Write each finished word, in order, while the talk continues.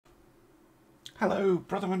Hello,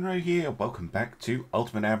 Brother Monroe here. Welcome back to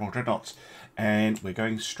Ultimate Admiral Dreadnoughts. And we're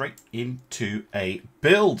going straight into a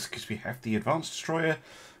build because we have the Advanced Destroyer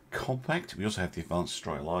Compact. We also have the Advanced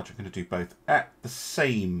Destroyer Large. I'm going to do both at the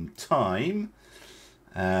same time.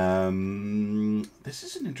 This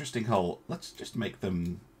is an interesting hull. Let's just make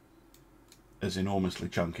them as enormously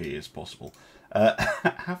chunky as possible.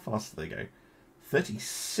 How fast do they go?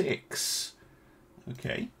 36.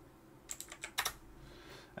 Okay.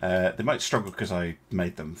 They might struggle because I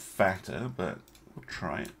made them fatter, but we'll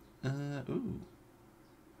try it. Ooh.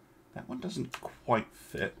 That one doesn't quite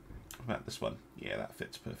fit. What about this one? Yeah, that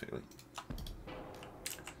fits perfectly.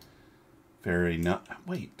 Very nice.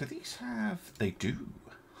 Wait, do these have... They do.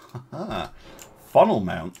 Haha. Funnel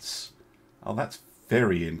mounts. Oh, that's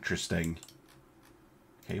very interesting.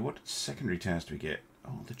 Okay, what secondary towers do we get?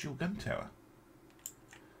 Oh, the dual gun tower.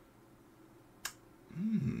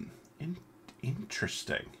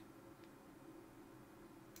 Interesting.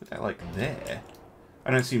 Put that like there.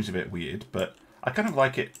 I know it seems a bit weird, but I kind of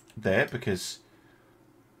like it there because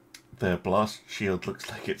the blast shield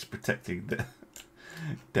looks like it's protecting the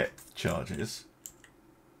depth charges.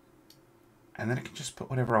 And then I can just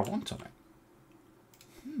put whatever I want on it.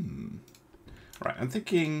 Right, I'm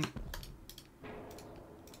thinking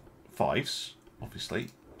 5s, obviously.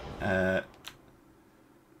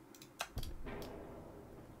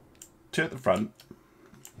 2 at the front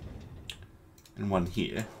and 1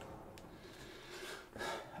 here.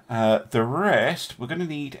 The rest, we're going to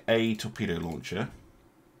need a torpedo launcher.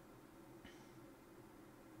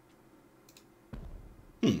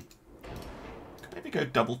 Could maybe go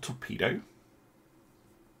double torpedo.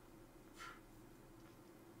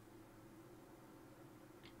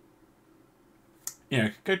 Yeah, I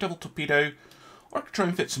could go double torpedo, or I could try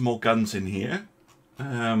and fit some more guns in here.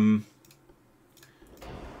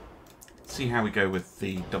 See how we go with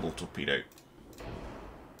the double torpedo.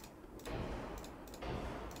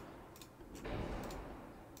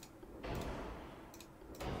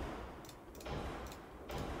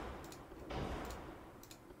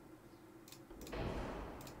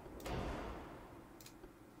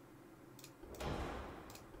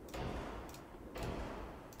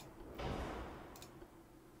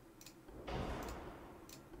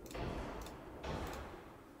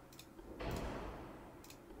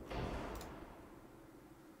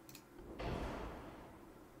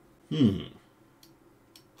 And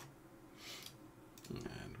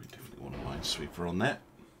we definitely want a minesweeper on that.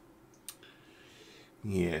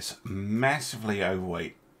 Yes, massively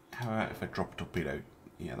overweight. How about if I drop a torpedo?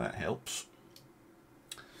 Yeah, that helps.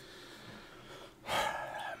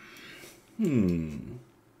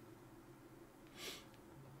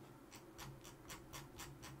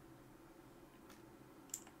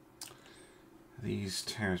 These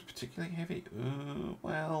towers particularly heavy?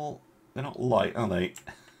 Well, they're not light, are they?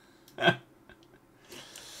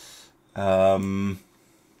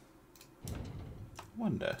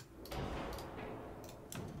 Wonder.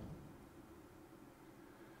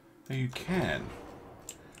 Oh, you can.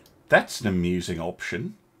 That's an amusing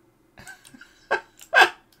option.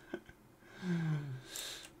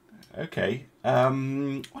 Okay.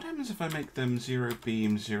 What happens if I make them 0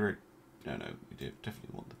 beam, 0... No, we do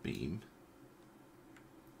definitely want the beam.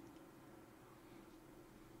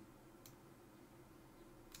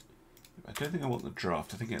 I don't think I want the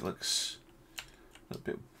draft. I think it looks a little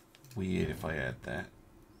bit weird if I add that.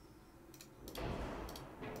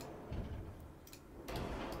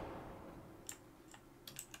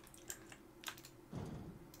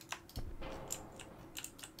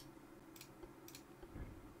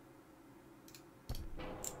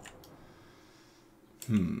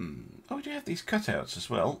 Oh, we do have these cutouts as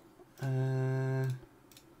well.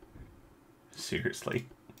 Seriously?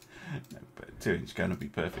 No, but 2-inch gun would be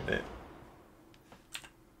perfect there.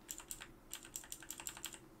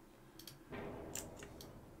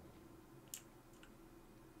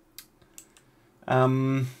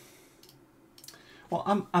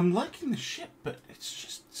 Well, I'm liking the ship, but it's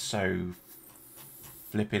just so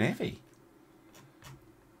flipping heavy.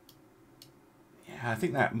 Yeah, I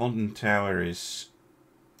think that modern tower is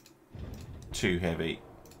too heavy.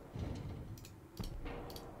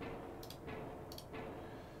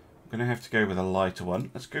 I'm gonna have to go with a lighter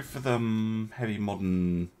one. Let's go for the heavy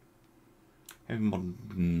modern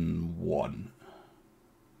 1.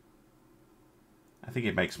 I think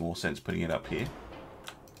it makes more sense putting it up here.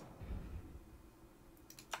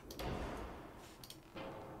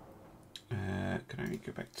 Can I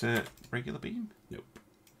go back to regular beam? Nope.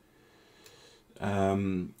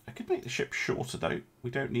 I could make the ship shorter though. We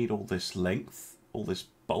don't need all this length, all this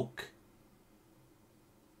bulk.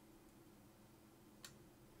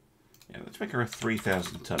 Yeah, let's make her a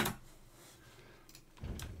 3,000 ton.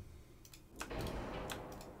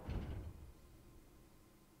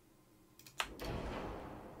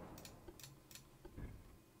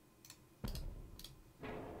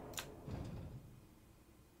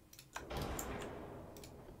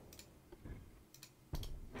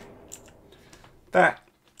 That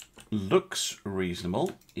looks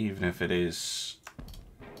reasonable, even if it is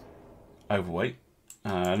overweight.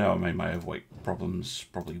 I know I made my overweight problems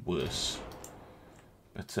probably worse.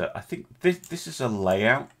 But I think this is a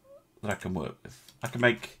layout that I can work with. I can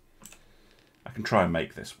try and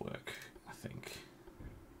make this work, I think.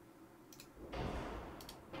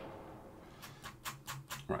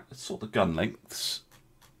 Right, let's sort the gun lengths.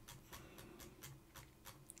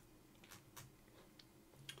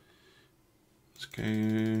 Let's go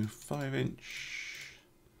 5-inch,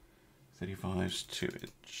 35s,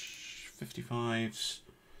 2-inch, 55s.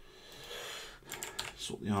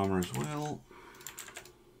 Sort the armour as well.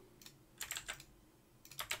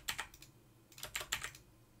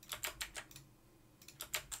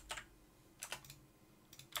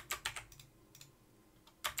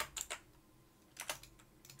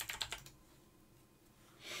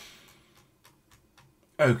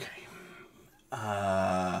 Okay.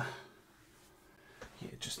 Yeah,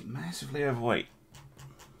 just massively overweight.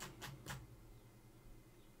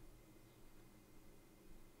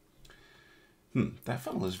 That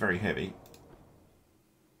funnel is very heavy.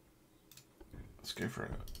 Let's go for a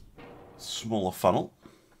smaller funnel.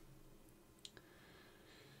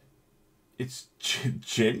 It's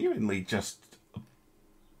genuinely just a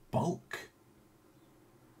bulk.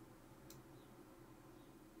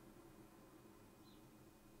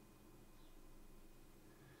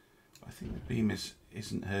 I think the beam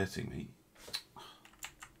isn't hurting me.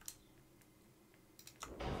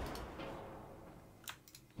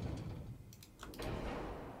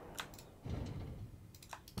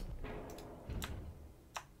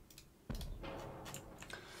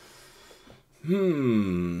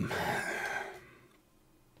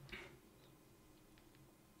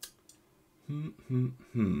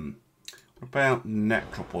 What about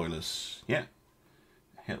natural boilers? Yeah,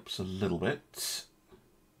 helps a little bit.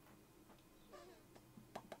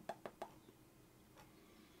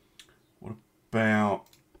 What about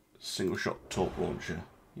single shot torque launcher?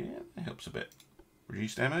 Yeah, that helps a bit.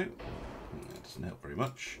 Reduced ammo? That doesn't help very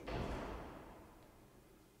much.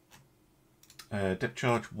 Depth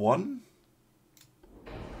charge 1.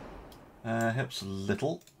 Helps a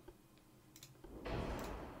little. I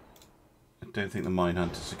don't think the mine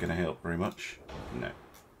hunters are going to help very much. No.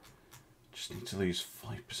 Just need to lose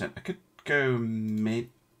 5%. I could go mid,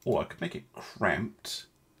 or I could make it cramped.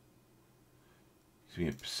 Gives me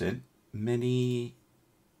a percent. Mini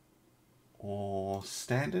or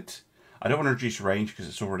standard. I don't want to reduce range because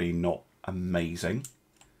it's already not amazing.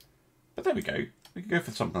 But there we go. We can go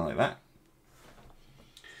for something like that.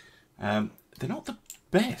 They're not the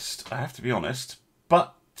best, I have to be honest,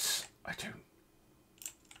 but I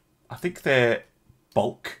think their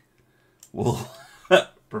bulk will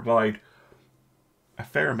provide a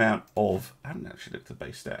fair amount of... I haven't actually looked at the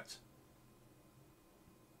base stats.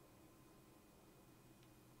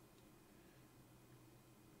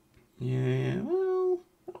 Yeah, well,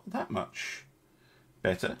 not that much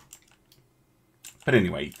better. But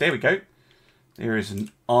anyway, there we go. There is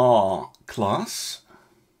an R class.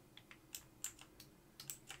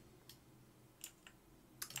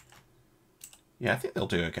 Yeah, I think they'll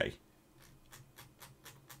do okay.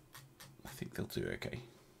 I think they'll do okay.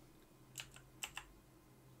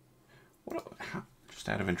 Just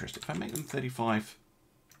out of interest, if I make them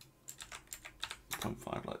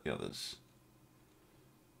 35.5 like the others,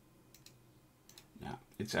 no,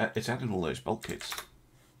 it's adding all those bulk kits.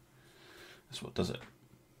 That's what does it.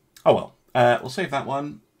 Oh well, we'll save that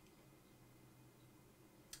one,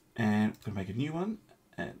 and we're going to make a new one,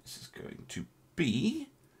 and this is going to be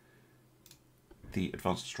the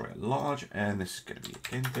Advanced Destroyer Large, and this is going to be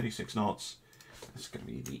again 36 knots. This is going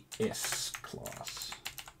to be the S class.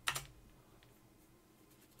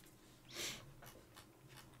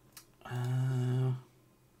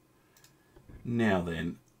 Now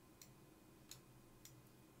then,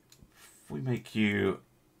 if we make you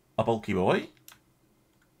a bulky boy,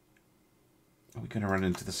 are we going to run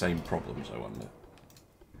into the same problems, I wonder?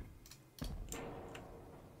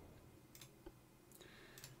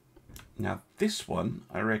 Now this one,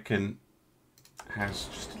 I reckon, has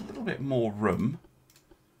just a little bit more room.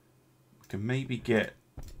 We can maybe get,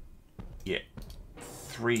 yeah,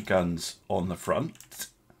 3 guns on the front.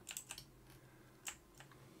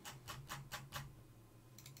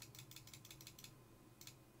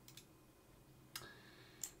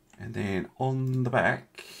 And And then on the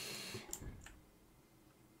back,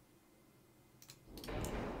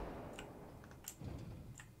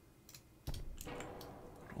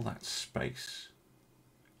 all that space.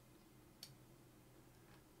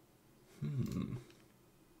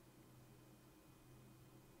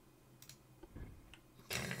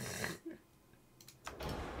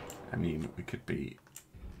 I mean, we could be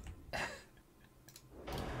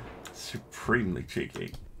supremely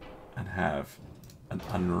cheeky and have an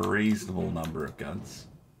unreasonable number of guns.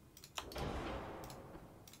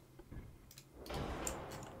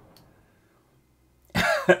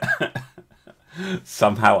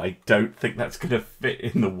 Somehow I don't think that's going to fit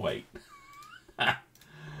in the weight.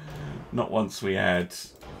 Not once we add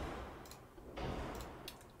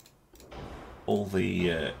all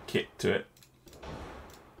the kit to it.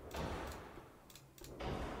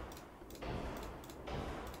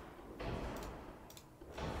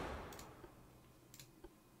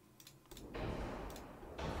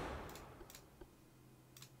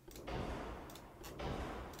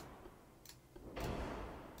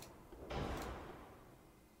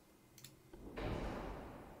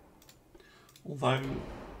 Although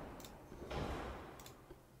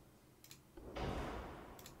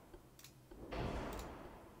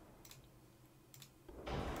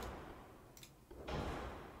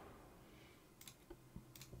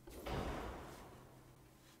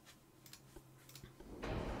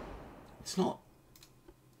it's not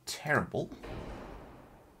terrible.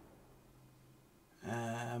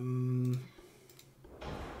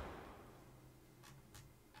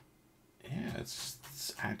 Yeah,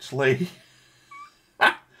 it's actually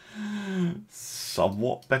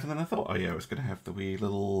somewhat better than I thought. Oh yeah, I was going to have the wee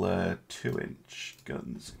little 2-inch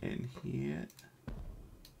guns in here.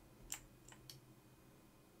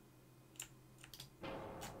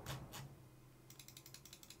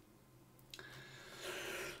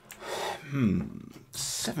 Hmm,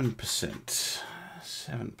 7%.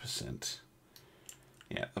 7%.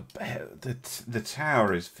 Yeah, the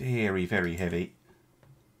tower is very, very heavy.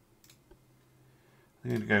 I'm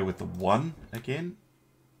going to go with the 1 again.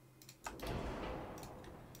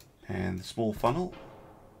 And the small funnel.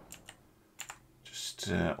 Just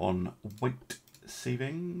on weight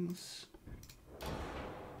savings.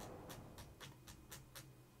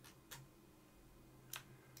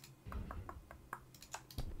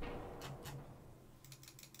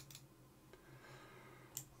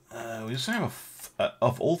 We also have,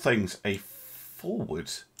 of all things, a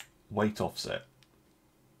forward weight offset.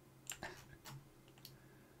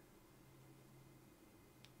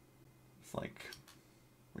 It's like,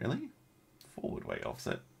 really? Forward weight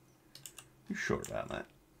offset? You sure about that?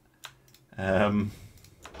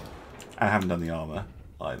 I haven't done the armor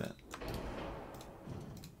either.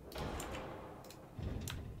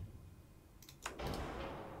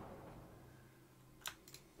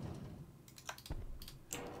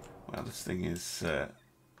 Wow, this thing is,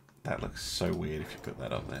 that looks so weird if you put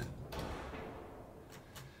that up there.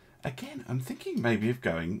 Again, I'm thinking maybe of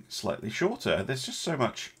going slightly shorter. There's just so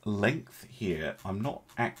much length here I'm not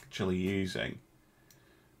actually using.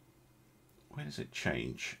 Where does it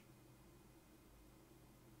change?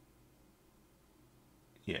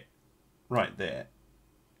 Yeah, right there.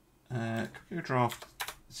 Go draft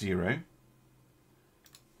 0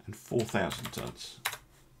 and 4,000 tons.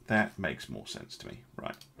 That makes more sense to me.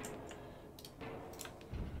 Right.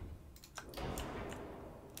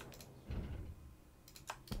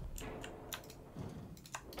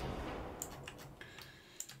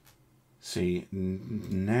 See,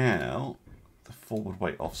 now the forward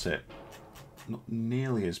weight offset, not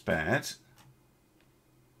nearly as bad.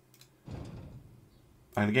 I'm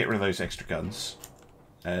going to get rid of those extra guns.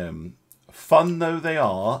 Fun though they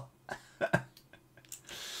are,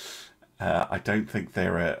 I don't think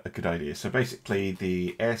they're a good idea. So basically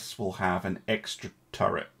the S will have an extra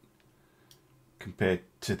turret compared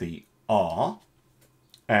to the R,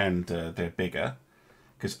 and they're bigger,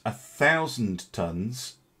 because 1,000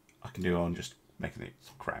 tons I can do on just making it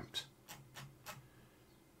cramped.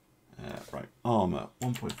 Right, armor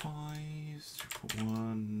 1.5,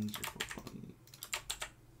 0.1, 0.1.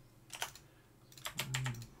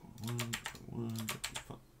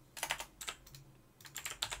 0.5.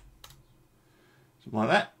 Something like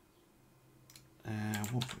that.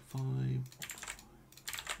 1.5,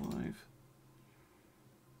 1.5.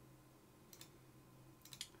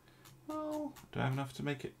 Well, do I have enough to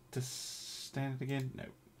make it to standard again? No.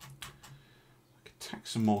 I could tack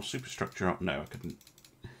some more superstructure up. No, I couldn't.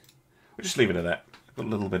 We'll just leave it at that. I've got a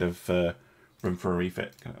little bit of room for a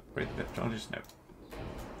refit. Can I upgrade the depth charges? No.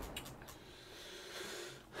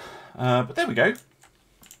 But there we go.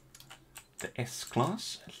 the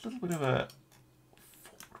S-Class. A little bit of a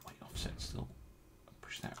forward weight offset still.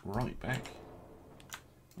 Push that right back.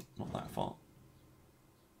 Not that far.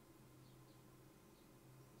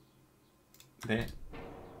 There.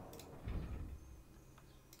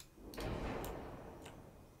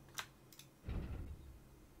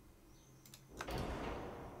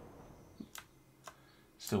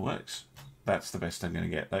 Still works. That's the best I'm going to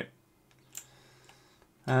get, though.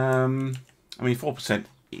 I mean, 4%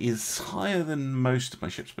 is higher than most of my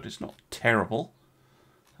ships, but it's not terrible.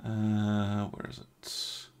 Where is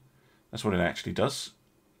it? That's what it actually does.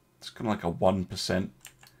 It's kind of like a 1%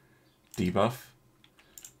 debuff.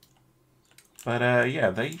 But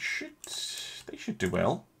yeah, they should do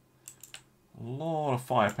well. A lot of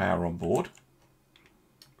firepower on board.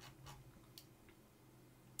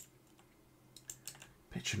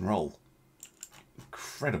 Pitch and roll.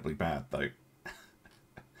 Incredibly bad, though.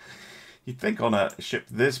 You'd think on a ship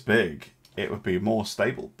this big, it would be more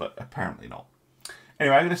stable, but apparently not.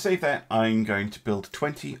 Anyway, I'm going to save that. I'm going to build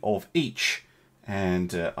 20 of each,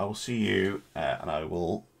 and I will see you, and I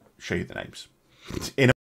will show you the names.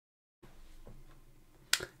 Here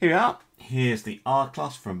we are. Here's the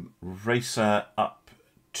R-Class from Racer up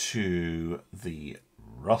to the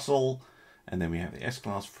Russell. And then we have the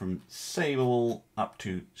S-Class from Sable up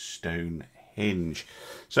to Stonehenge.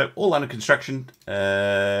 So all under construction.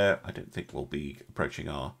 I don't think we'll be approaching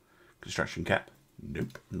our construction cap.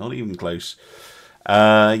 Nope, not even close.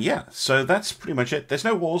 Yeah, so that's pretty much it. There's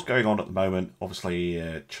no wars going on at the moment.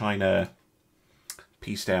 Obviously, China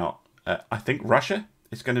pieced out. I think Russia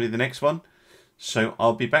is going to be the next one. So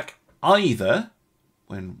I'll be back either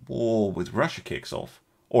when war with Russia kicks off,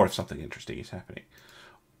 or if something interesting is happening.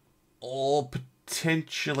 Or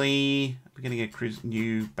potentially, we're going to get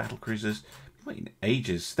new battle cruisers. Waiting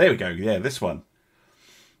ages. There we go. Yeah, this one.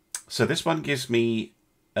 So this one gives me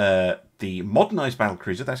the modernised battle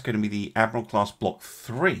cruiser. That's going to be the Admiral class Block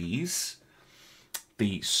 3s.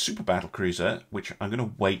 The super battle cruiser, which I'm going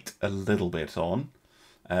to wait a little bit on.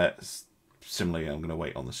 Similarly, I'm going to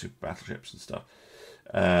wait on the super battleships and stuff.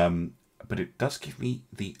 But it does give me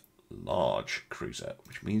the large cruiser,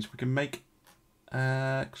 which means we can make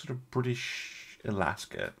sort of British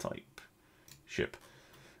Alaska type ship.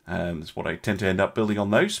 That's what I tend to end up building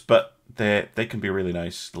on those, but they can be really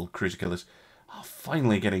nice little cruiser killers. Oh,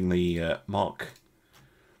 finally getting the Mark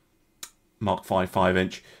 5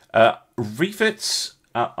 5-inch. Refits,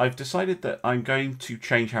 I've decided that I'm going to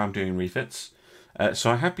change how I'm doing refits.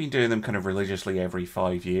 So I have been doing them kind of religiously every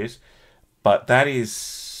 5 years, but that is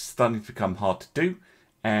starting to become hard to do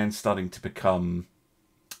and starting to become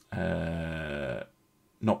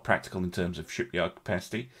not practical in terms of shipyard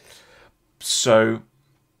capacity. So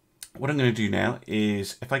what I'm going to do now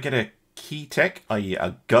is if I get a key tech, i.e.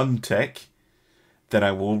 a gun tech, then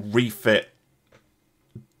I will refit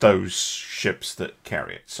those ships that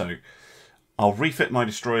carry it. So I'll refit my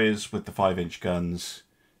destroyers with the 5-inch guns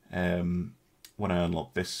when I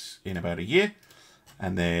unlock this in about a year.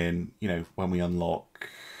 And then, you know, when we unlock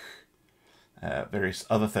various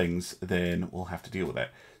other things, then we'll have to deal with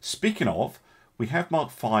that. Speaking of, we have Mark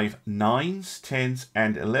 5 9s, 10s,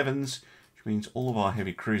 and 11s, which means all of our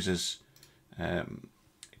heavy cruisers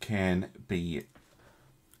can be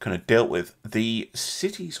kind of dealt with. The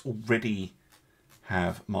cities already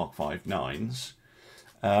have Mark 5 9s,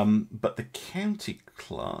 but the county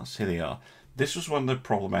class, here they are. This was one of the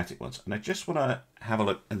problematic ones, and I just want to have a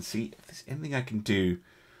look and see if there's anything I can do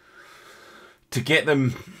to get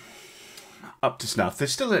them up to snuff. They're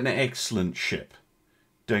still an excellent ship,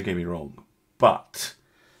 don't get me wrong, but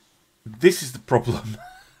this is the problem.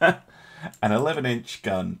 An 11-inch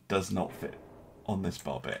gun does not fit on this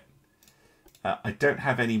barbette. I don't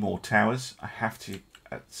have any more towers. I have to,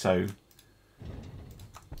 so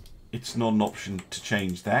it's not an option to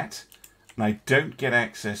change that. And I don't get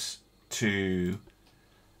access to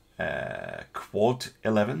quad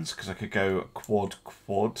 11s because I could go quad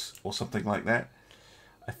or something like that.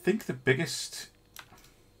 I think the biggest,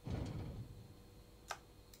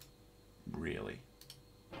 really,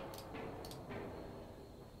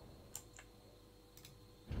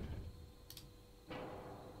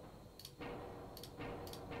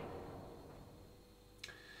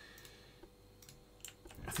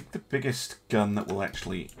 I think the biggest gun that will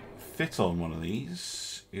actually fit on one of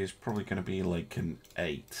these is probably going to be like an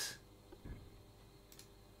 8.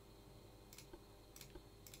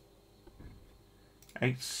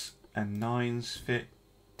 Eights and 9s fit,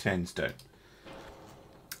 10s don't.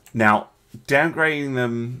 Now, downgrading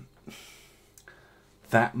them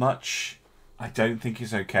that much, I don't think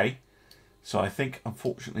is okay. So I think,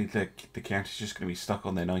 unfortunately, the counter's just going to be stuck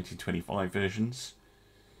on their 1925 versions.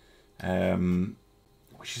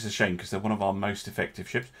 which is a shame because they're one of our most effective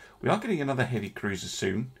ships. We are getting another heavy cruiser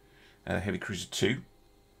soon, heavy cruiser 2.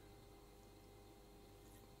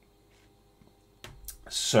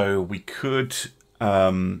 So we could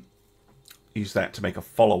use that to make a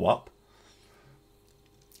follow-up.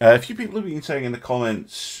 A few people have been saying in the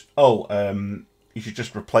comments, oh, you should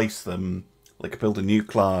just replace them, like build a new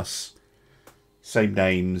class, same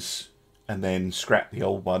names, and then scrap the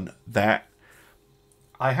old one. That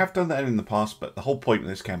I have done that in the past, but the whole point of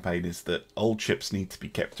this campaign is that old ships need to be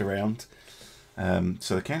kept around.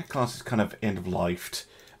 So the Cannon class is kind of end-of-lifed.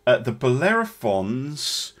 The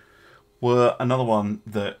Bellerophons were another one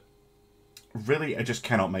that really I just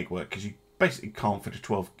cannot make work, because you basically can't fit a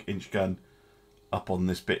 12-inch gun up on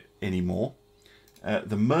this bit anymore.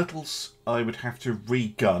 The Myrtles I would have to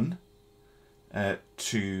re-gun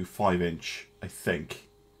to 5-inch, I think.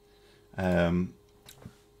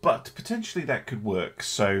 But potentially that could work.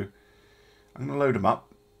 So I'm going to load them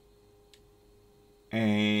up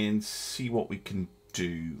and see what we can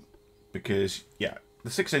do. Because, yeah, the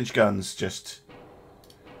 6-inch gun's just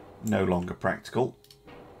no longer practical.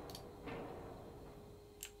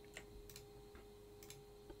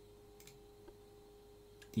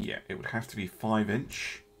 Yeah, it would have to be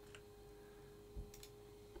 5-inch.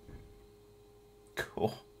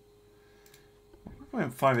 Cool. What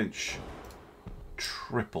about 5-inch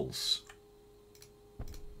triples?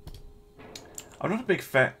 I'm not a big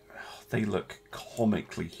fan. Oh, they look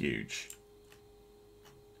comically huge.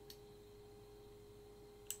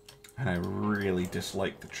 And I really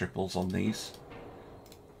dislike the triples on these.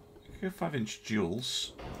 Go 5-inch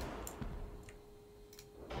duals.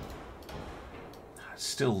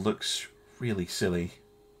 Still looks really silly.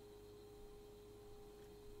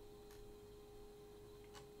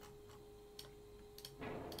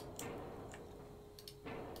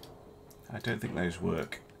 I don't think those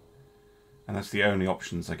work. And that's the only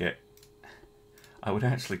options I get. I would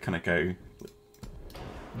actually kind of go...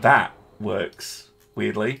 That works,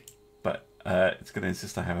 weirdly. But it's going to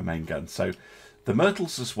insist I have a main gun. So the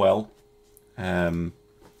Myrtles as well, I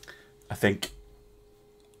think,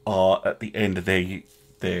 are at the end of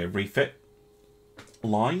their refit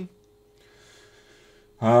line.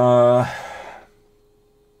 I'm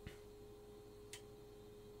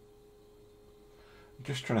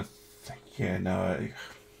just trying to think. Yeah, no,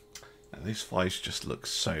 these flies just look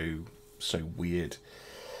so weird,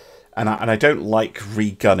 and I don't like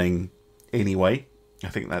re-gunning anyway. I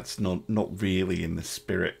think that's not really in the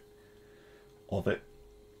spirit of it.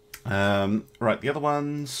 Right, the other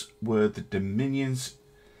ones were the Dominions.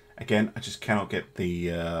 Again, I just cannot get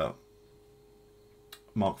the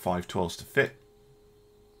Mark V 12s to fit.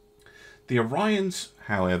 The Orions,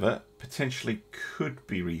 however, potentially could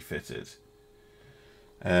be refitted.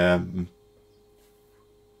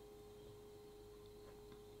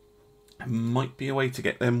 Might be a way to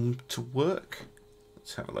get them to work.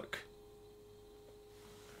 Let's have a look.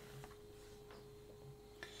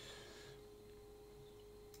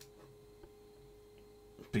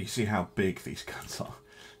 But you see how big these guns are.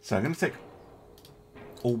 So I'm going to take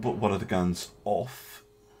all but one of the guns off.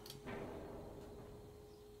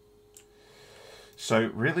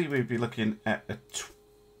 So really we'd be looking at a...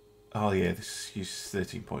 Oh yeah, this uses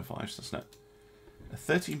 13.5s, doesn't it? A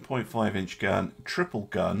 13.5-inch gun, triple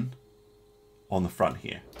gun on the front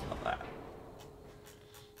here, like that.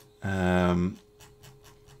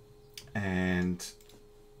 And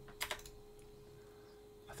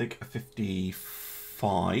I think a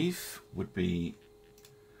 55 would be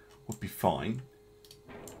fine.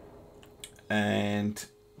 And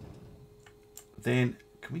then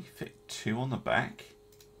can we fit 2 on the back?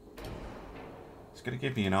 It's going to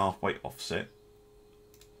give me an half weight offset.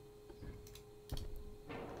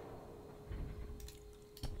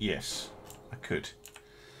 Yes, I could.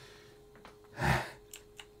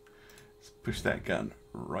 Let's push that gun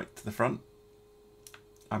right to the front.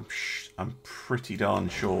 I'm pretty darn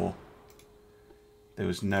sure there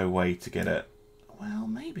was no way to get it. Well,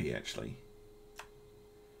 maybe actually.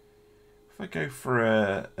 If I go for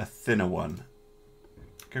a thinner one,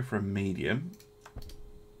 go for a medium.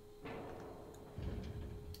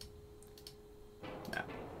 No.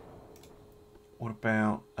 What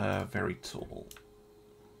about very tall?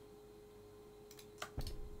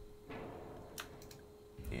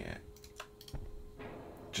 Yeah.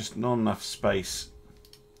 Just not enough space.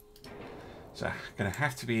 So going to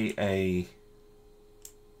have to be a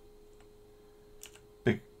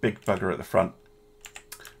big bugger at the front.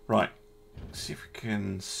 Right. Let's see if we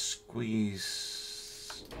can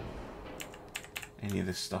squeeze any of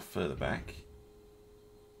this stuff further back.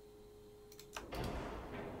 Oh,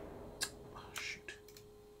 shoot.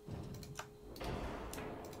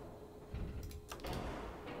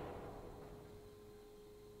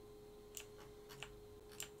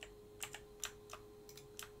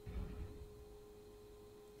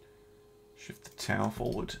 tower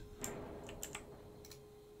forward.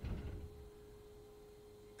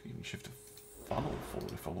 Could even shift a funnel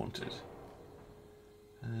forward if I wanted.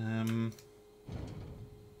 I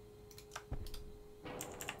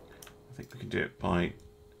think we can do it by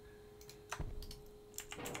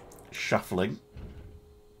shuffling.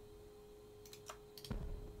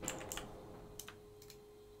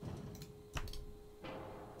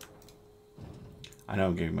 I know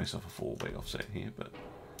I'm giving myself a 4-way offset here, but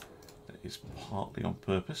that is partly on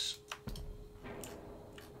purpose.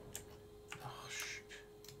 Oh, shoot.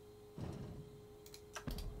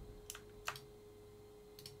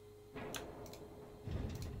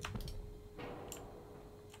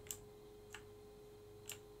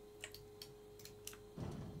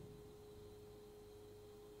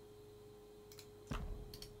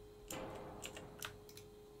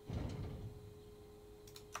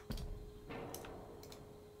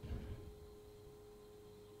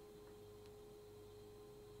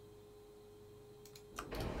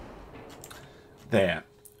 There.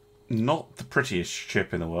 Not the prettiest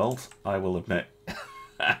ship in the world, I will admit.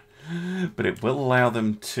 But it will allow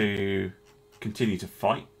them to continue to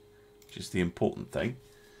fight, which is the important thing.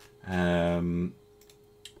 Right,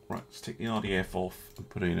 let's take the RDF off and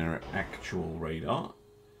put in our actual radar.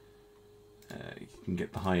 You can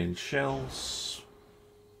get the high-end shells.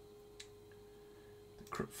 The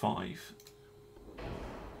Crypt 5.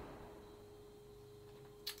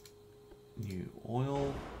 New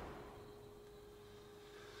oil.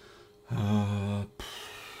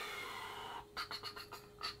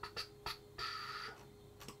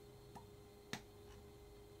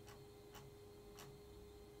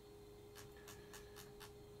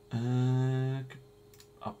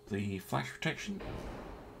 Up the flash protection.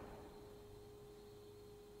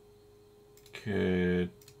 Could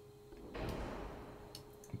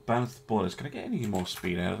balance the boilers. Can I get any more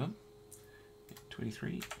speed out of them?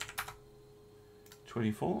 23,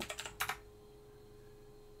 24.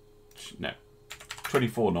 No,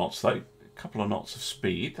 24 knots though. A couple of knots of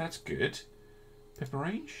speed. That's good. Pipper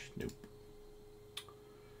range? Nope.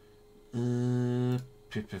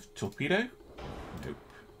 Pip of torpedo? Nope.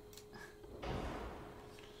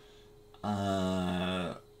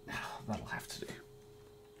 That'll have to do.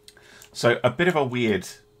 So a bit of a weird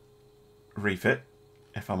refit,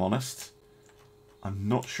 if I'm honest. I'm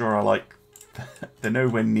not sure I like. They're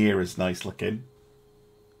nowhere near as nice looking,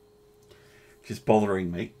 which is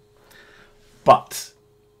bothering me. But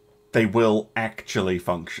they will actually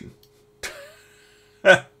function.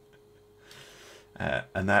 And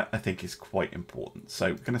that, I think, is quite important. So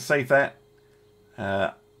we're going to save that.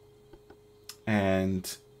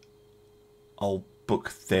 And I'll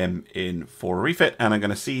book them in for a refit. And I'm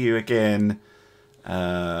going to see you again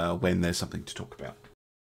when there's something to talk about.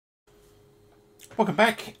 Welcome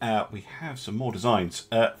back. We have some more designs.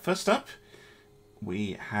 First up,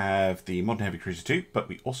 we have the Modern Heavy Cruiser 2, but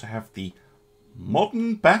we also have the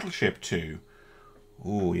Modern Battleship 2.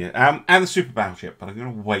 Oh yeah, and the Super Battleship, but I'm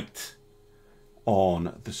going to wait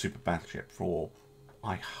on the Super Battleship for,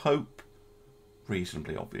 I hope,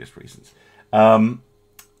 reasonably obvious reasons.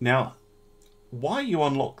 Now, why you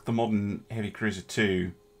unlock the Modern Heavy Cruiser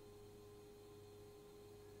 2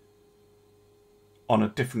 on a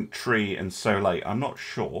different tree and so late, I'm not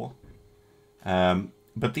sure.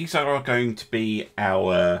 But these are going to be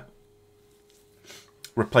our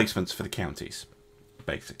replacements for the counties,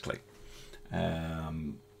 basically. They're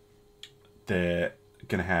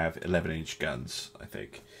going to have 11-inch guns, I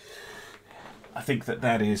think. I think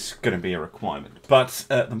that is going to be a requirement. But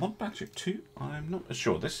the Modern Battleship 2, I'm not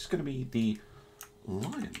sure. This is going to be the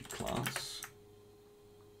Lion class.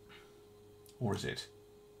 Or is it?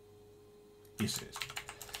 Yes, it is.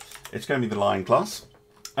 It's going to be the Lion class.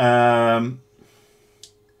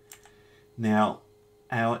 Now,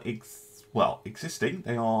 our existing,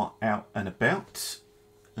 they are out and about.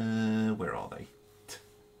 Where are they?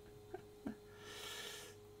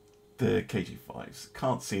 The KG5s.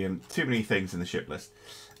 Can't see them. Too many things in the ship list.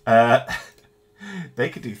 They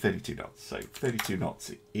could do 32 knots. So 32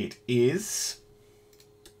 knots it is.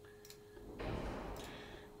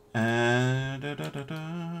 Well,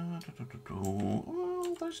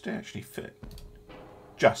 those do actually fit.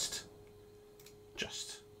 Just.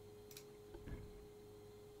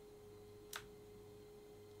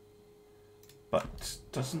 But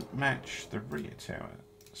doesn't match the rear tower.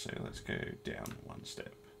 So let's go down one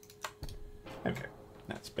step. Okay,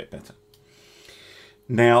 that's a bit better.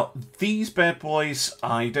 Now, these bad boys,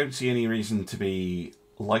 I don't see any reason to be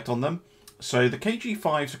light on them. So the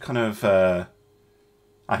KG5s are kind of...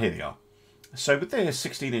 here they are. So with their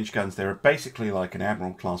 16-inch guns, they're basically like an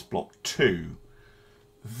Admiral class Block 2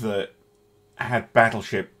 that had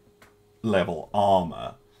battleship level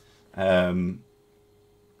armor.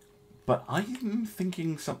 But I'm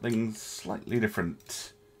thinking something slightly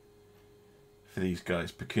different for these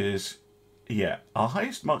guys because, yeah, our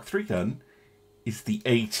highest Mark III gun is the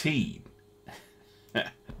 18.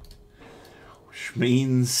 Which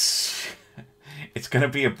means it's going to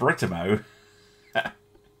be a Britamo.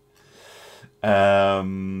 I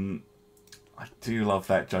do love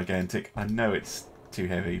that gigantic. I know it's too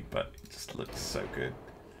heavy, but it just looks so good.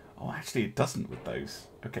 Oh, actually, it doesn't with those.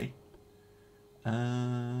 Okay.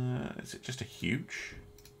 Is it just a huge?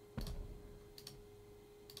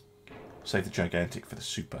 Save the gigantic for the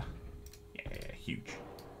super. Yeah, huge.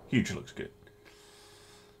 Huge looks good.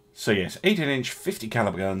 So yes, 18-inch, 50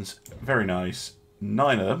 caliber guns. Very nice.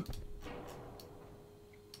 9 of them.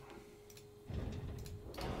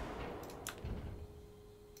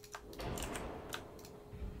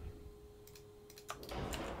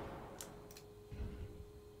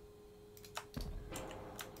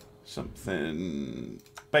 Something,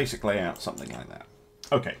 basic layout, something like that.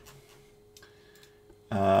 Okay.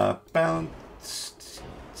 Balanced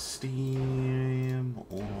steam,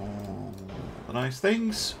 all the nice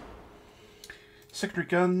things. Secondary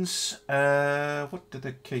guns. What do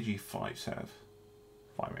the KG5s have?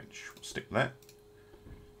 5-inch. We'll stick with that.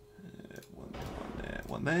 One there,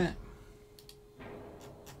 one there.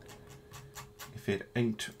 If it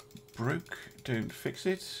ain't broke, don't fix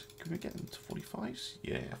it. Can we get them to 45s?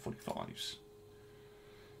 Yeah, 45s.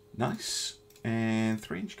 Nice. And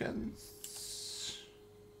 3-inch guns.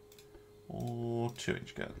 Or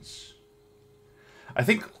 2-inch guns. I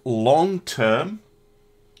think long term,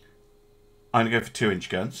 I'm going to go for 2-inch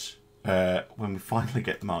guns when we finally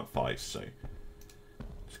get the Mark 5s. So,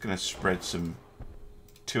 just going to spread some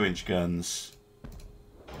 2-inch guns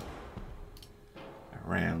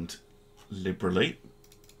around liberally.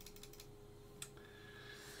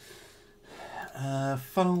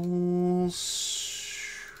 Funnels,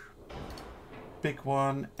 big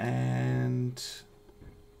one, and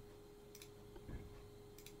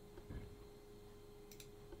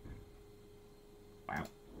wow,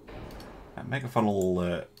 that mega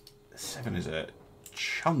funnel 7 is a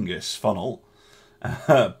chungus funnel,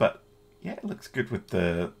 but yeah, it looks good with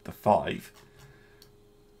the 5.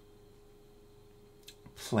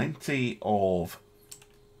 Plenty of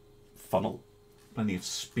funnel, plenty of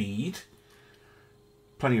speed.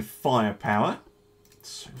 Plenty of firepower.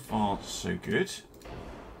 So far, so good.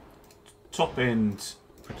 Top end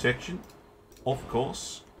protection, of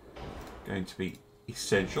course, going to be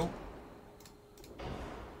essential.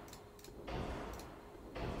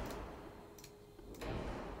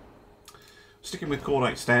 Sticking with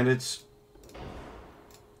Cordite standards.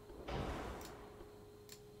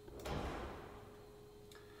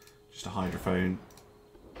 Just a hydrophone.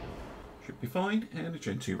 Should be fine. And a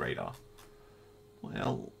Gen 2 radar.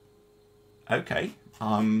 Well, okay.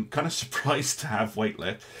 I'm kind of surprised to have weight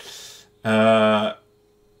left. Now,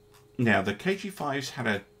 the KG5s had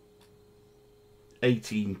a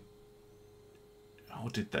 18... Oh,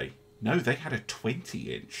 did they? No, they had a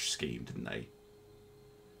 20-inch scheme, didn't they?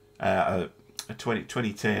 A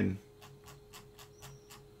 2010...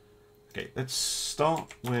 Okay, let's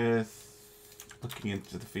start with looking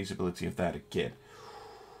into the feasibility of that again.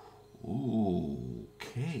 Ooh,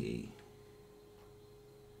 okay.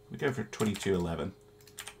 We go for 2211.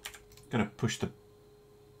 Going to push the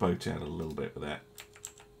boat out a little bit with that.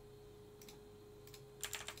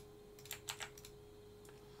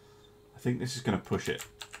 I think this is going to push it.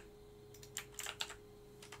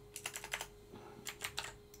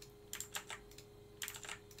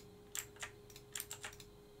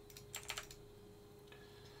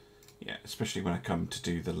 Yeah, especially when I come to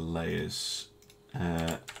do the layers.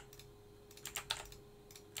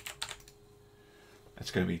 It's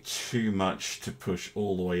going to be too much to push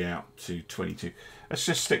all the way out to 22. Let's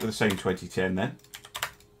just stick with the same 2010 then.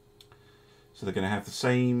 So they're going to have the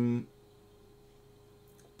same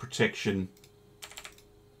protection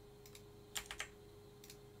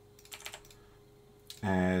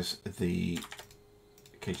as the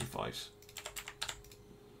KG5s.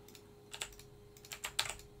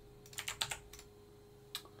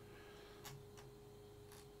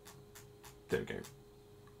 There we go.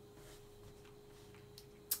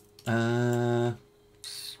 A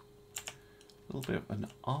little bit of an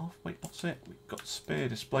off. Wait, what's it? We've got spare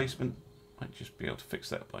displacement. Might just be able to fix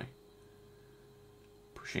that by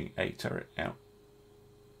pushing a turret out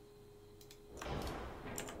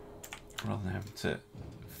rather than having to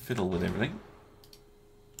fiddle with everything.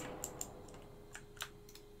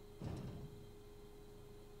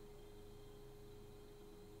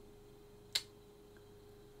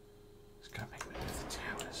 Just going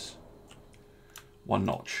 1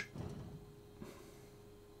 notch.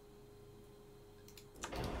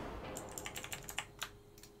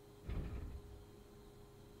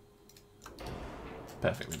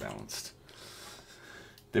 Perfectly balanced.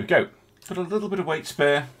 There we go. Got a little bit of weight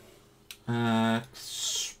spare.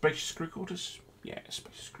 Spacious screw quarters? Yeah,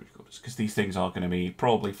 spacious screw quarters. Because these things are going to be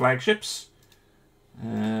probably flagships.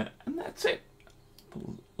 And that's it.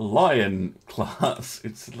 Lion class.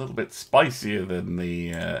 It's a little bit spicier than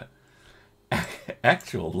the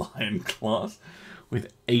actual Lion class.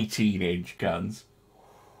 With 18-inch guns.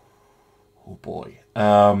 Oh boy.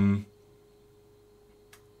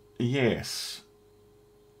 Yes.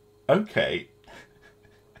 Okay.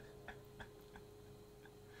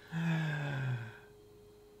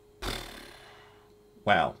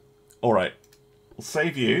 Wow. Alright. We'll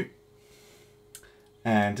save you.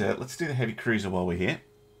 And let's do the heavy cruiser while we're here.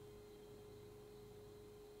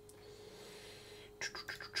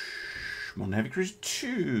 Come on, heavy cruiser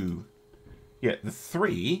 2. Yeah, the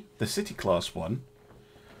 3, the city class one,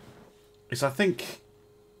 is I think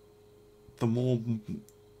the more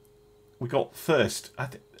we got first.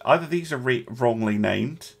 Either these are wrongly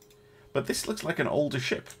named, but this looks like an older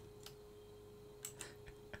ship.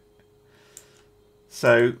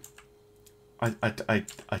 So, I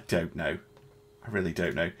don't know. I really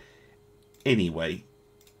don't know. Anyway,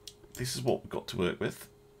 this is what we've got to work with.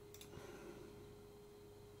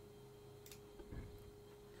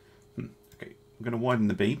 Okay, I'm going to widen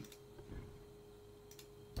the beam.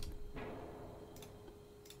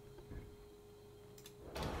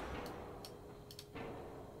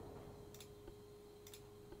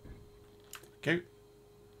 Go.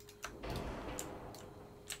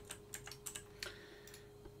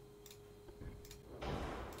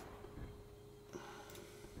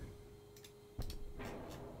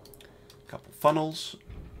 Couple funnels.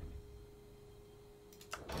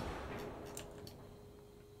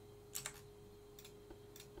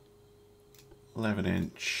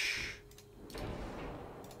 $11-inch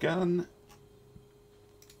gun.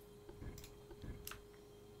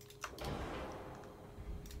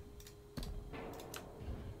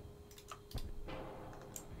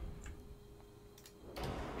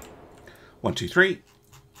 One, two, three.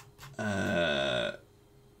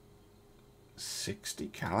 60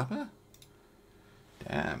 caliber.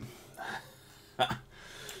 Damn.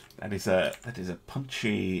 that is a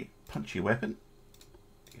punchy weapon.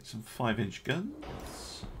 Get some 5-inch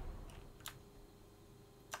guns.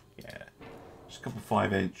 Yeah, just a couple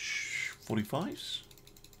 5-inch 45s.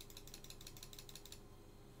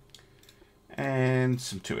 And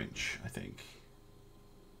some 2-inch, I think.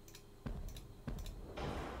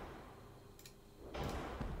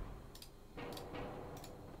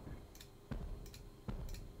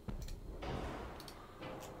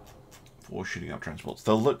 For shooting up transports.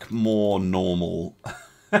 They'll look more normal.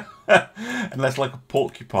 And less like a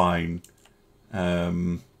porcupine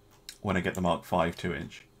when I get the Mark V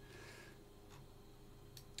 2-inch.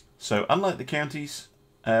 So, unlike the counties,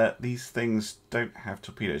 these things don't have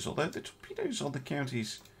torpedoes. Although the torpedoes on the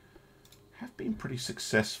counties have been pretty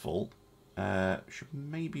successful. Should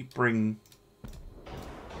maybe bring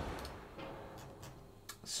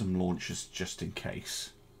some launchers just in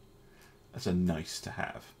case. That's a nice to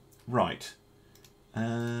have. Right.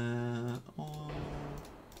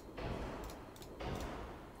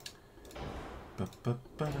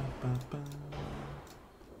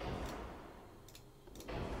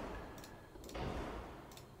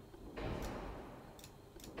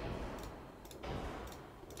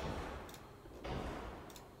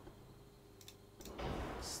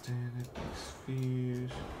 Standard base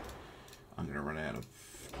fuse. I'm going to run out of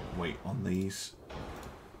weight on these.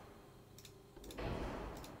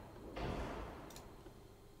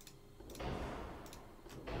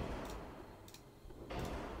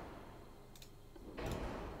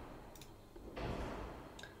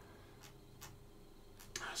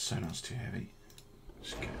 Sonar's too heavy.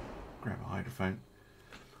 Just grab a hydrophone.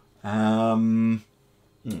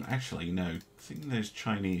 Actually, no. I think those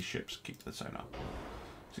Chinese ships keep the sonar.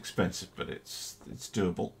 It's expensive, but it's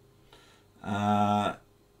doable. Now,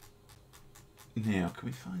 can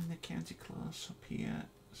we find the county class up here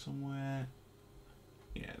somewhere?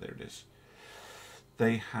 Yeah, there it is.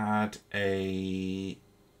 They had a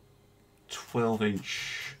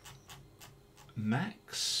 12-inch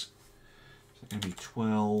max. So it's going to be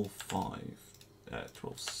 12.5,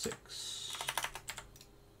 12.6,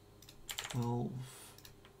 12,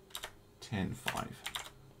 10, 5.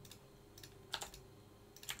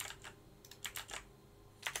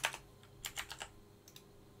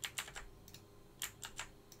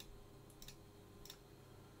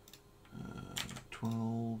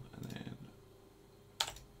 And then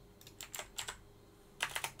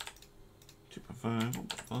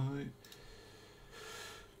 1.5,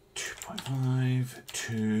 2.5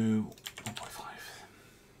 to 1.5.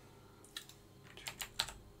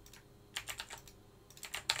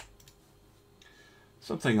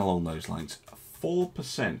 Something along those lines.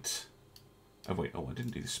 4%. Oh wait, I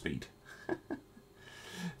didn't do the speed.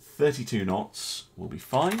 32 knots will be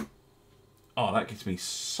fine. Oh, that gets me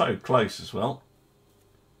so close as well.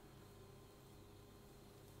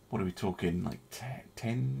 What are we talking? Like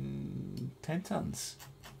 10 tons?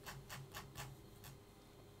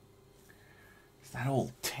 Is that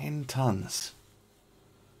all 10 tons?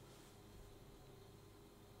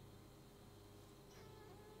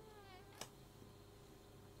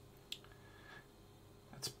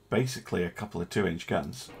 That's basically a couple of 2-inch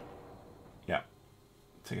guns. Yeah.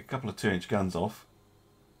 Take a couple of 2-inch guns off.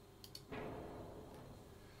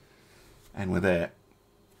 And we're there.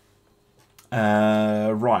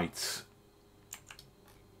 Right.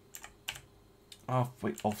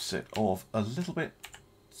 Wait, offset of a little bit.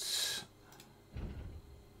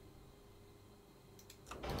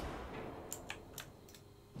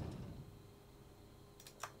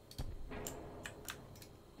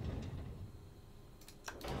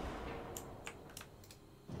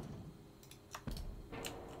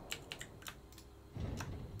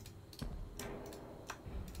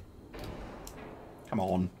 Come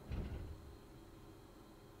on.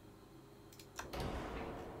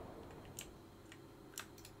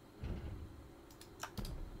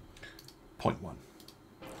 .1. I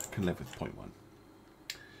can live with .1.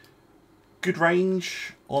 Good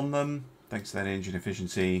range on them, thanks to that engine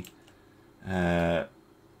efficiency.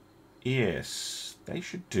 Yes, they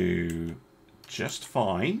should do just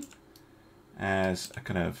fine as a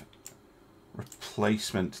kind of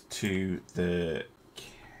replacement to the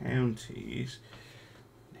counties.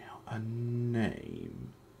 Now, a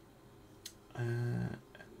name.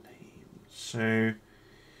 So,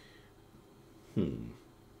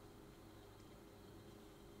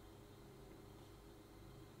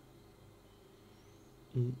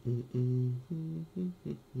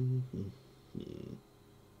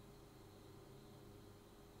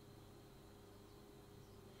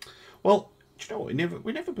 well, do you know what?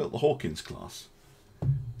 We never built the Hawkins class.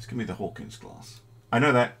 This can be the Hawkins class. I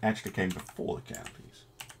know that actually came before the counties.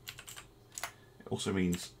 It also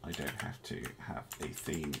means I don't have to have a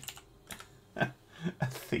theme, a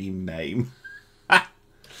theme name.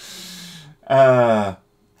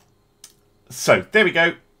 So there we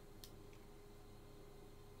go.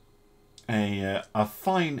 A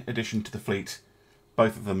fine addition to the fleet.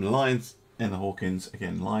 Both of them Lions and the Hawkins.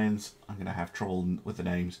 Again, Lions. I'm going to have trouble with the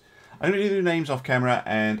names. I'm going to do the names off camera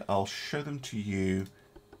and I'll show them to you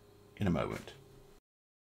in a moment.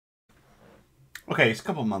 Okay, it's a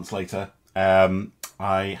couple of months later.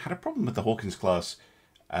 I had a problem with the Hawkins class.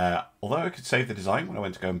 Although I could save the design, when I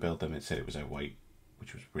went to go and build them, it said it was overweight,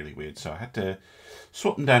 which was really weird. So I had to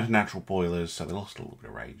swap them down to natural boilers, so they lost a little bit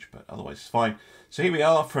of range, but otherwise it's fine. So here we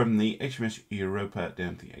are from the HMS Europa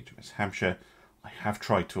down to the HMS Hampshire. I have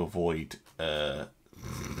tried to avoid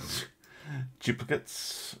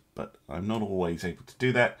duplicates, but I'm not always able to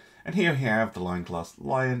do that. And here we have the Lion class: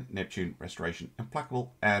 Lion, Neptune, Restoration,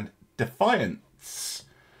 Implacable, and Defiance.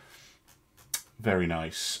 Very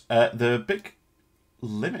nice. The big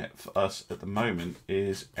limit for us at the moment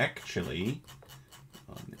is actually...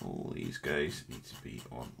 all these guys need to be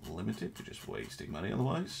on limited. We're just wasting money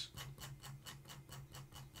otherwise.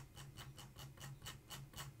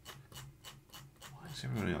 Why is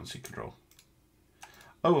everybody on seat control?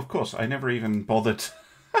 Oh, of course, I never even bothered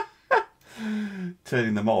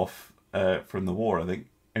turning them off from the war, I think.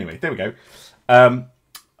 Anyway, there we go.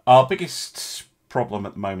 Our biggest problem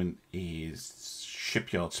at the moment is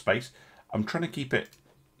shipyard space. I'm trying to keep it,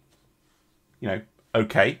 you know,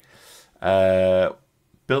 okay.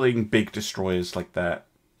 Building big destroyers like that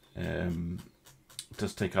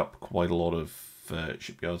does take up quite a lot of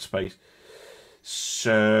shipyard space.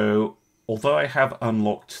 So, although I have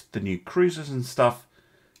unlocked the new cruisers and stuff,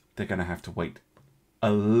 they're going to have to wait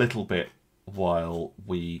a little bit while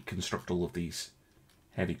we construct all of these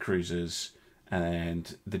heavy cruisers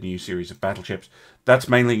and the new series of battleships. That's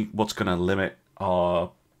mainly what's going to limit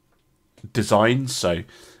our designs. So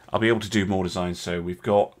I'll be able to do more designs. So we've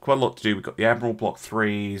got quite a lot to do. We've got the Admiral Block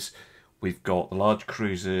 3s, we've got the large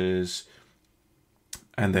cruisers,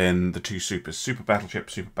 and then the two super battleship,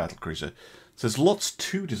 super battle cruiser. So there's lots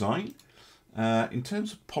to design. In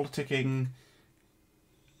terms of politicking,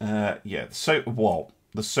 yeah, so well,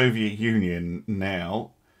 the Soviet Union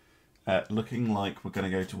now, looking like we're going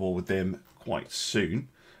to go to war with them quite soon.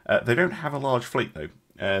 They don't have a large fleet though.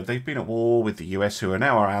 They've been at war with the US, who are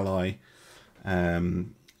now our ally.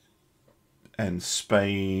 and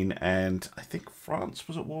Spain, and I think France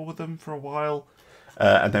was at war with them for a while.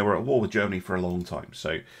 And they were at war with Germany for a long time.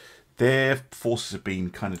 So their forces have been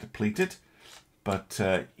kind of depleted. But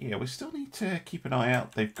yeah, we still need to keep an eye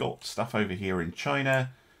out. They've got stuff over here in China.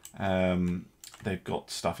 They've got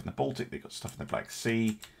stuff in the Baltic. They've got stuff in the Black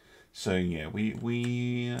Sea. So yeah,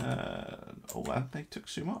 oh, and they took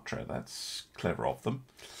Sumatra. That's clever of them.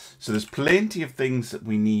 So there's plenty of things that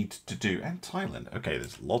we need to do. And Thailand. Okay,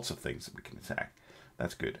 there's lots of things that we can attack.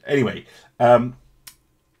 That's good. Anyway, I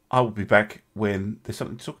will be back when there's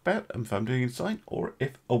something to talk about, and if I'm doing inside, or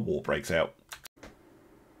if a war breaks out.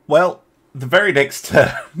 Well, the very next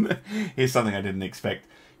turn, here's something I didn't expect.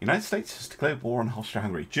 The United States has declared war on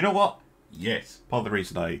Austria-Hungary. Do you know what? Yes. Part of the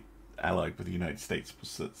reason I allied with the United States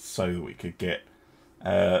was so that we could get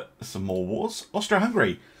some more wars.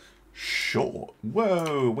 Austria-Hungary. Sure.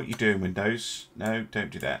 Whoa, what are you doing, Windows? No, don't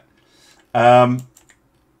do that.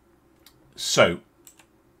 So,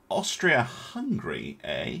 Austria-Hungary,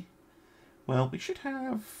 eh? Well, we should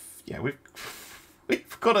have... Yeah, we've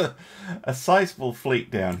got a sizable fleet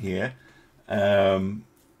down here,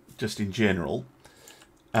 just in general.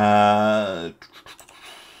 So,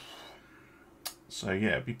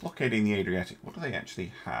 yeah, be blockading the Adriatic. What do they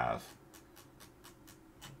actually have?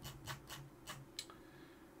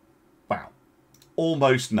 Wow.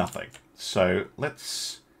 Almost nothing. So,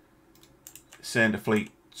 let's send a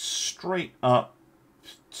fleet straight up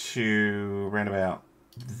to around about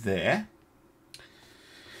there.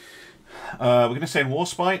 We're going to send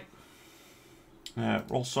Warspite,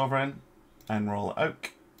 Royal Sovereign, and Royal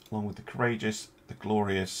Oak, along with the Courageous, the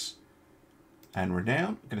Glorious, and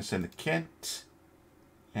Renown. We're going to send the Kent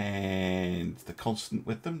and the Constant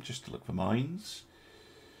with them, just to look for mines.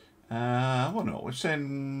 Well, no, we'll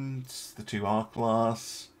send the 2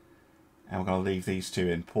 R-Class, and we're going to leave these 2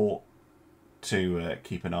 in port to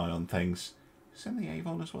keep an eye on things. Send the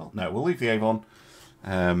Avon as well? No, we'll leave the Avon.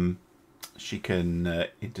 She can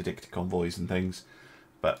interdict convoys and things.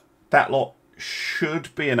 But that lot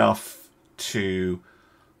should be enough to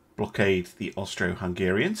blockade the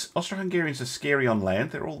Austro-Hungarians. Austro-Hungarians are scary on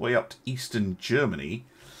land. They're all the way up to eastern Germany,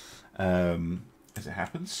 as it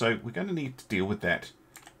happens. So we're going to need to deal with that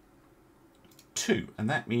too. And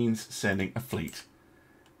that means sending a fleet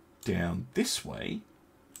down this way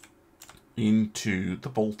into the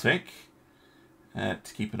Baltic.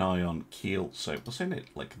 To keep an eye on Kiel, so we'll send it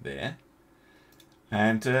like there.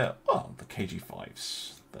 And, well, the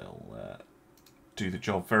KG5s, they'll do the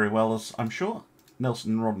job very well, as I'm sure.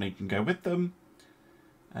 Nelson and Rodney can go with them.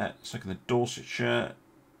 So can the Dorsetshire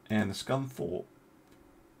and the Scunthorpe.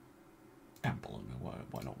 Ample,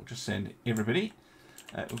 why not? We'll just send everybody.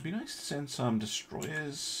 It would be nice to send some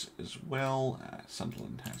destroyers as well.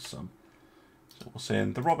 Sunderland has some. So we'll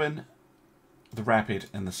send the Robin, the Rapid,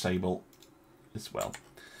 and the Sable as well.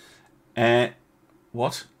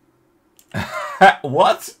 What?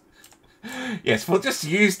 What? Yes, we'll just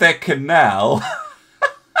use their canal.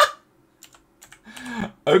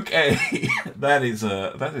 Okay, that is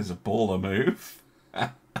a baller move.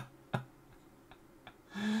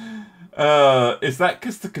 Is that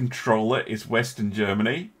because the controller is Western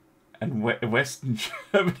Germany, and Western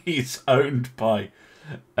Germany is owned by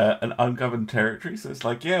an ungoverned territory? So it's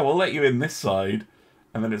like, yeah, we'll let you in this side.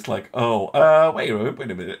 And then it's like, oh, wait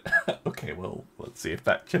a minute. Okay, well, let's see if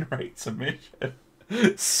that generates a mission.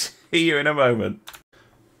 See you in a moment.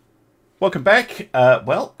 Welcome back.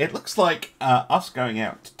 Well, it looks like us going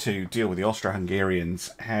out to deal with the Austro-Hungarians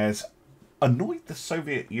has annoyed the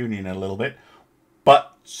Soviet Union a little bit.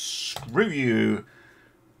 But screw you.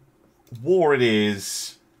 War it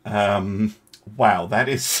is. Wow, that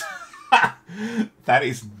is... that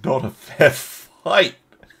is not a fair fight.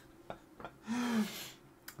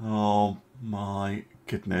 Oh my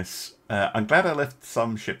goodness. I'm glad I left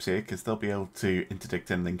some ships here because they'll be able to interdict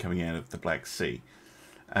anything coming out of the Black Sea.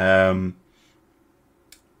 But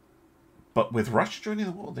with Russia joining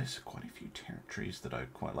the war, there's quite a few territories that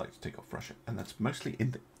I'd quite like to take off Russia. And that's mostly in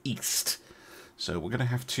the east. So we're going to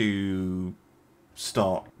have to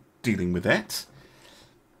start dealing with that.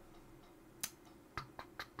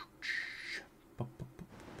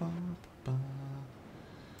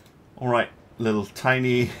 Alright. Little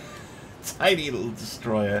tiny little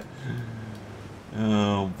destroyer.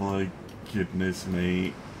 Oh my goodness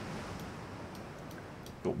me.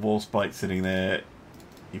 Got Warspite sitting there.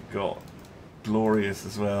 You've got Glorious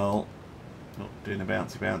as well. Not doing a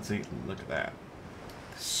bouncy. Look at that.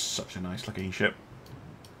 Such a nice looking ship.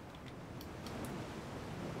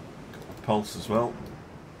 Got the Pulse as well.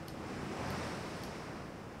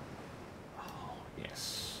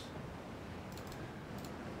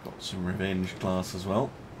 Got some Revenge class as well.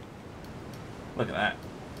 Look at that.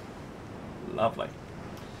 Lovely.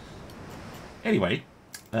 Anyway,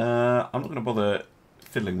 I'm not going to bother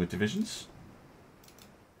fiddling with divisions.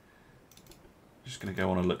 Just going to go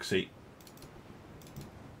on a look-see.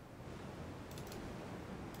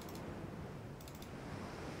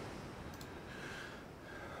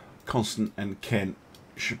 Constant and Kent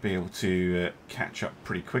should be able to catch up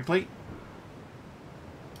pretty quickly.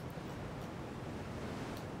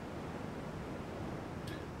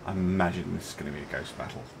 I imagine this is going to be a ghost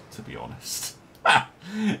battle, to be honest.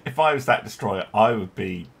 If I was that destroyer, I would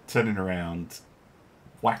be turning around,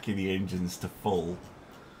 whacking the engines to full,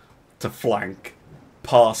 to flank,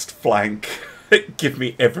 past flank. Give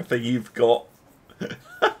me everything you've got.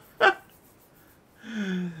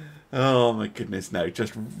 Oh my goodness, no,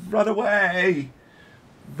 just run away!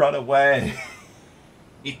 Run away!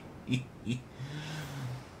 Yeah, this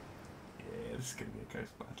is going to be a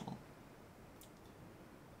ghost battle.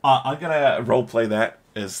 I'm going to roleplay that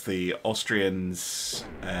as the Austrians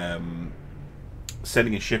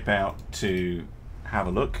sending a ship out to have a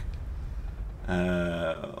look.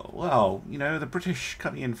 Well, you know, the British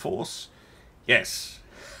coming in force. Yes.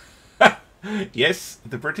 Yes,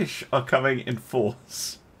 the British are coming in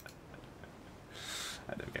force.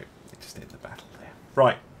 There we go. They just ended the battle there.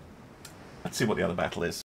 Right. Let's see what the other battle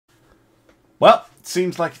is. Well, it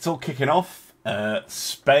seems like it's all kicking off.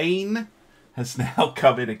 Spain has now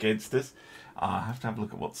come in against us. I have to have a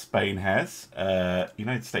look at what Spain has.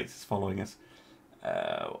 United States is following us.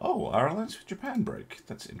 Oh, our alliance with Japan broke.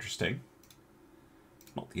 That's interesting.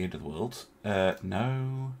 Not the end of the world.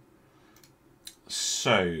 No.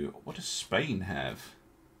 So, what does Spain have?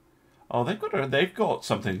 Oh, they've got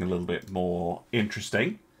something a little bit more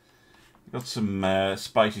interesting. We've got some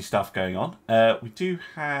spicy stuff going on. We do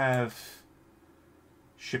have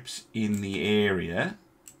ships in the area,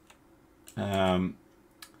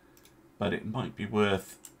 but it might be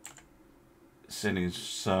worth sending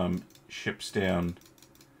some ships down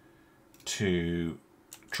to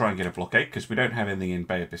try and get a blockade, because we don't have anything in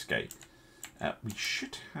Bay of Biscay. We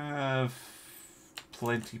should have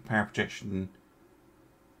plenty of power projection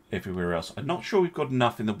everywhere else. I'm not sure we've got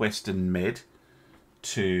enough in the Western Med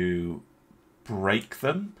to break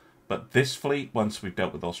them, but this fleet, once we've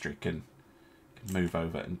dealt with Austria, can move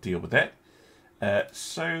over and deal with that.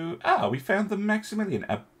 We found the Maximilian.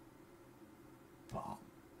 I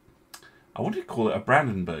wanted to call it a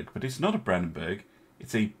Brandenburg, but it's not a Brandenburg.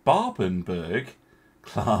 It's a Babenberg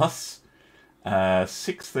class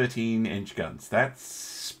 613-inch guns.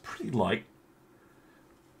 That's pretty light.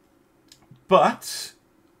 But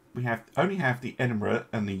we only have the Edinburgh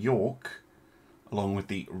and the York, along with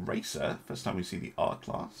the Racer. First time we see the R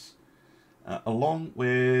class. Along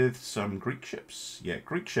with some Greek ships. Yeah,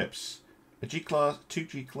 Greek ships. A G class, 2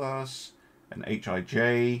 G class, an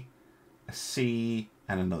HIJ, a C,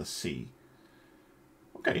 and another C.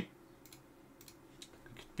 Okay.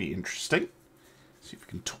 Could be interesting. See if we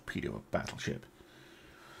can torpedo a battleship.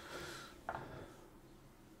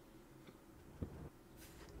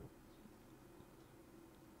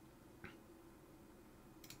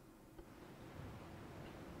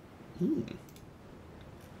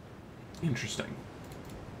 Interesting.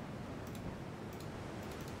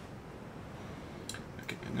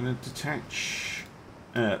 Okay, I'm going to detach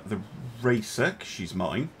the Racer, 'cause she's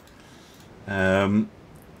mine.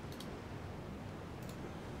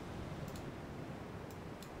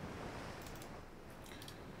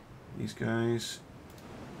 These guys.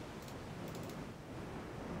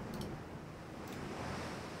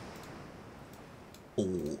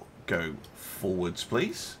 All go forwards,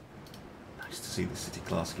 please. Nice to see the city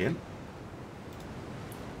class again.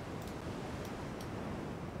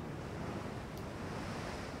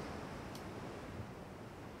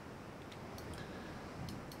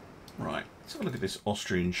 Right, let's have a look at this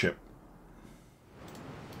Austrian ship.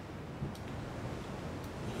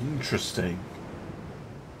 Interesting.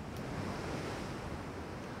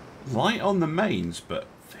 Light on the mains, but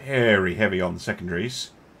very heavy on the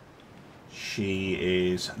secondaries. She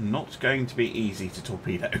is not going to be easy to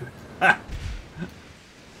torpedo. Going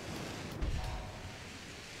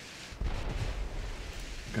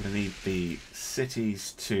to need the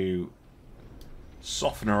cities to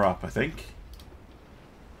soften her up, I think.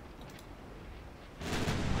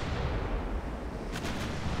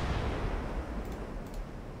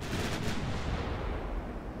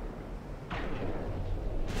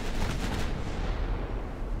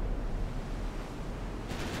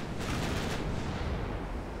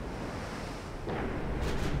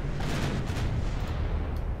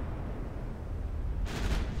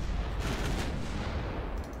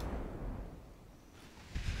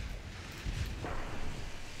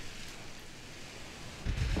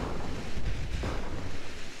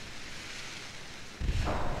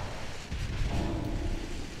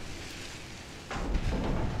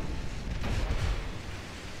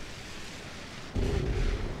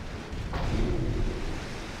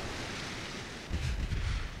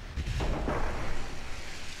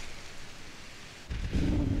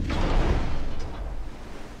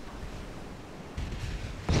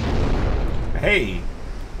 Hey!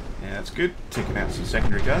 Yeah, that's good. Taking out some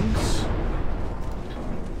secondary guns.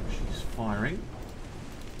 She's firing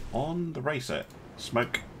on the racer.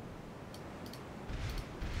 Smoke.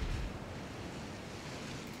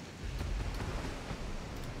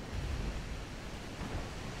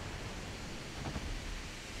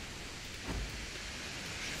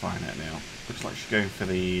 She's firing that now. Looks like she's going for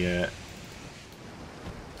the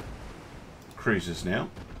cruisers now.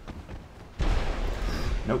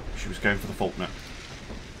 Nope, she was going for the Faulkner.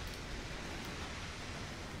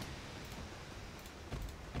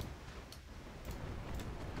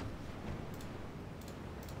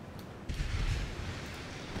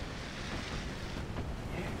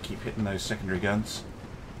 Yeah, keep hitting those secondary guns.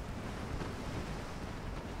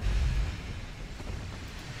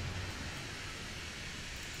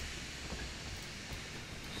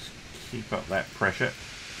 Just keep up that pressure.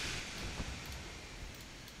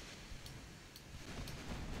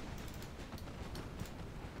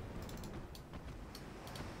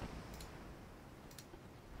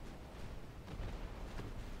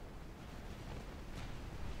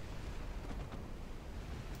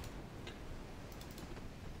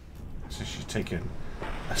 So she's taken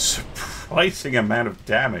a surprising amount of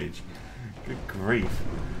damage. Good grief!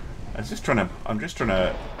 I'm just trying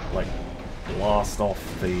to like blast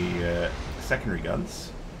off the secondary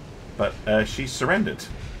guns, but she's surrendered.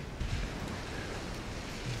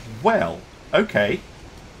 Well, okay.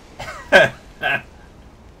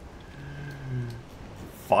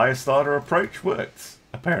 Firestarter approach worked,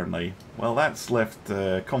 apparently. Well, that's left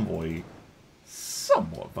the convoy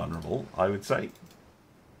somewhat vulnerable, I would say.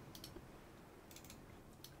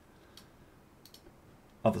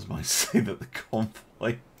 Others might say that the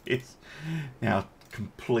convoy is now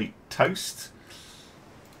complete toast,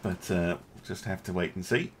 but we'll just have to wait and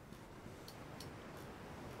see.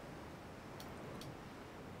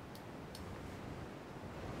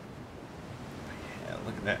 Yeah,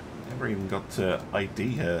 look at that. Never even got to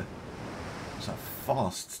ID her. It's a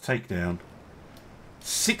fast takedown.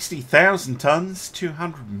 60,000 tons,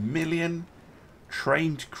 200 million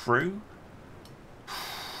trained crew.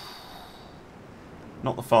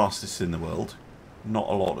 Not the fastest in the world. Not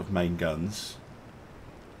a lot of main guns.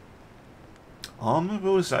 Armour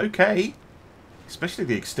was okay. Especially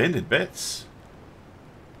the extended bits.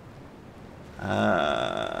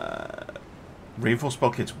 Reinforced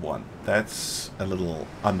bulkheads 1. That's a little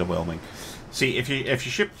underwhelming. See, if your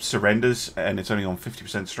ship surrenders and it's only on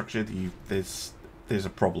 50% structure, there's a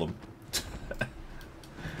problem.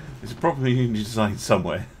 There's a problem you need to design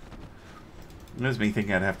somewhere. There's me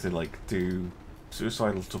thinking I'd have to like do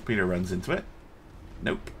suicidal torpedo runs into it.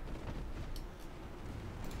 Nope.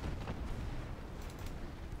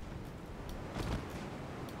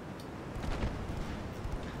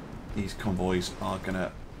 These convoys are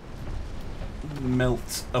gonna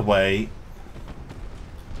melt away.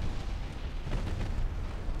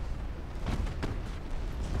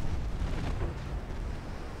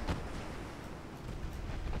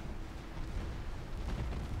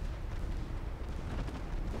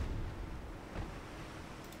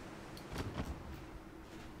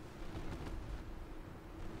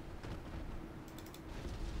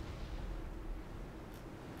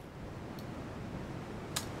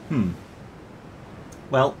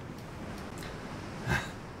 Well,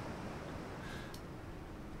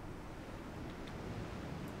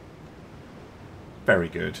 very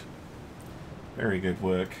good. Very good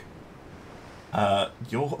work.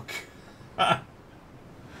 York.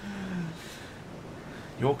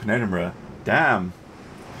 York and Edinburgh. Damn.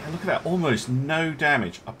 Yeah, look at that. Almost no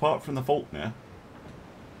damage, apart from the Faulkner.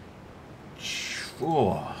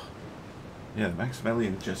 Oh. Yeah, the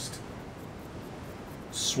Maximilian just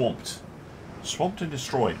swamped and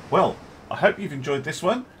destroyed. Well, I hope you've enjoyed this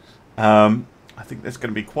one. I think there's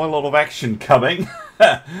going to be quite a lot of action coming.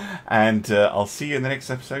 And I'll see you in the next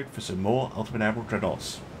episode for some more Ultimate Admiral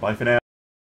Dreadnoughts. Bye for now.